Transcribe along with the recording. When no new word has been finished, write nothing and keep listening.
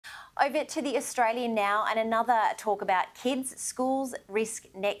Over to the Australian now, and another talk about kids, schools risk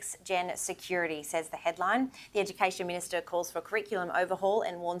next-gen security, says the headline. The Education Minister calls for curriculum overhaul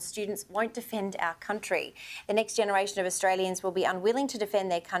and warns students won't defend our country. The next generation of Australians will be unwilling to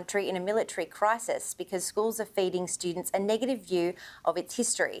defend their country in a military crisis because schools are feeding students a negative view of its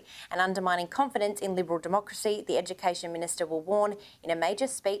history and undermining confidence in liberal democracy, the Education Minister will warn in a major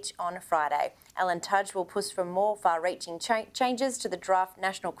speech on Friday. Alan Tudge will push for more far-reaching changes to the draft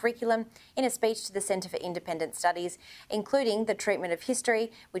national curriculum in a speech to the Centre for Independent Studies, including the treatment of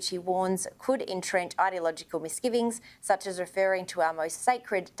history, which he warns could entrench ideological misgivings, such as referring to our most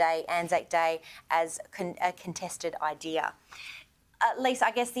sacred day, Anzac Day, as a contested idea. Leisa,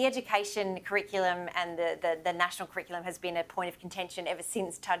 I guess the education curriculum and the national curriculum has been a point of contention ever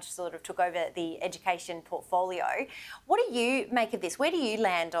since Tudge sort of took over the education portfolio. What do you make of this? Where do you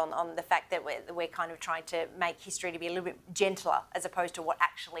land on the fact that we're kind of trying to make history to be a little bit gentler as opposed to what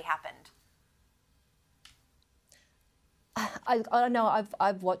actually happened? I know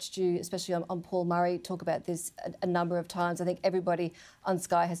I've watched you, especially on Paul Murray, talk about this a number of times. I think everybody on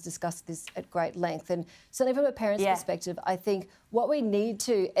Sky has discussed this at great length. And certainly from a parent's perspective, I think what we need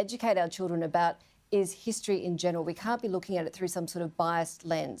to educate our children about is history in general. We can't be looking at it through some sort of biased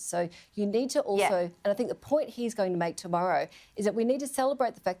lens. So you need to also, and I think the point he's going to make tomorrow is that we need to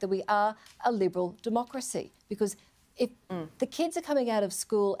celebrate the fact that we are a liberal democracy, because if the kids are coming out of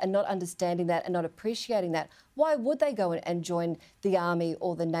school and not understanding that and not appreciating that, why would they go and join the Army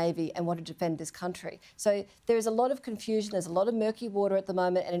or the Navy and want to defend this country? So there is a lot of confusion, there's a lot of murky water at the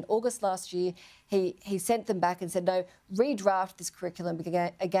moment, and in August last year he sent them back and said, no, redraft this curriculum.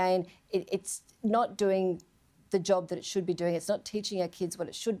 Again, it's not doing the job that it should be doing. It's not teaching our kids what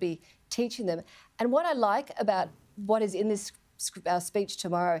it should be teaching them. And what I like about what is in this speech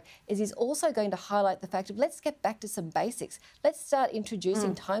tomorrow is he's also going to highlight the fact of let's get back to some basics. Let's start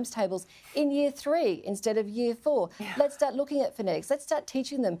introducing times tables in year 3 instead of year 4. Let's start looking at phonetics. Let's start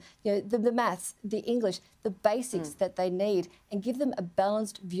teaching them, the maths, the English, the basics that they need, and give them a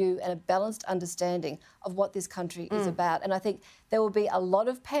balanced view and a balanced understanding of what this country is about. And I think there will be a lot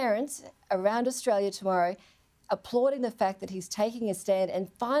of parents around Australia tomorrow applauding the fact that he's taking a stand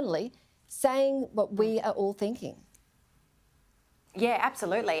and finally saying what we are all thinking. Yeah,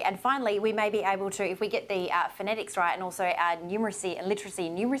 absolutely. And finally, we may be able to, if we get the phonetics right and also our numeracy and literacy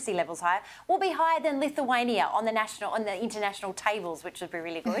and numeracy levels higher, we'll be higher than Lithuania on the international tables, which would be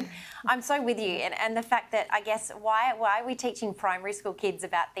really good. I'm so with you. And the fact that, I guess, why are we teaching primary school kids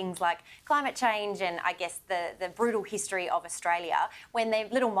about things like climate change and, I guess, the brutal history of Australia when their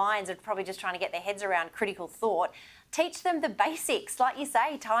little minds are probably just trying to get their heads around critical thought? Teach them the basics, like you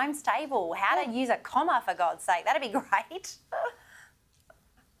say, times table, how to use a comma, for God's sake. That'd be great.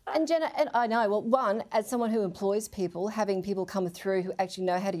 And Jenna, and I know, well, one, as someone who employs people, having people come through who actually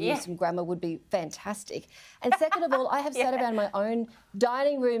know how to use some grammar would be fantastic. And second of all, I have sat around my own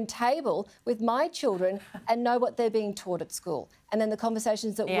dining room table with my children and know what they're being taught at school. And then the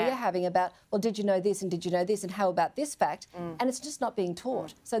conversations that we're having about, well, did you know this and did you know this and how about this fact? And it's just not being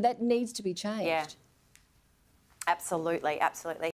taught. So that needs to be changed. Yeah. Absolutely, absolutely.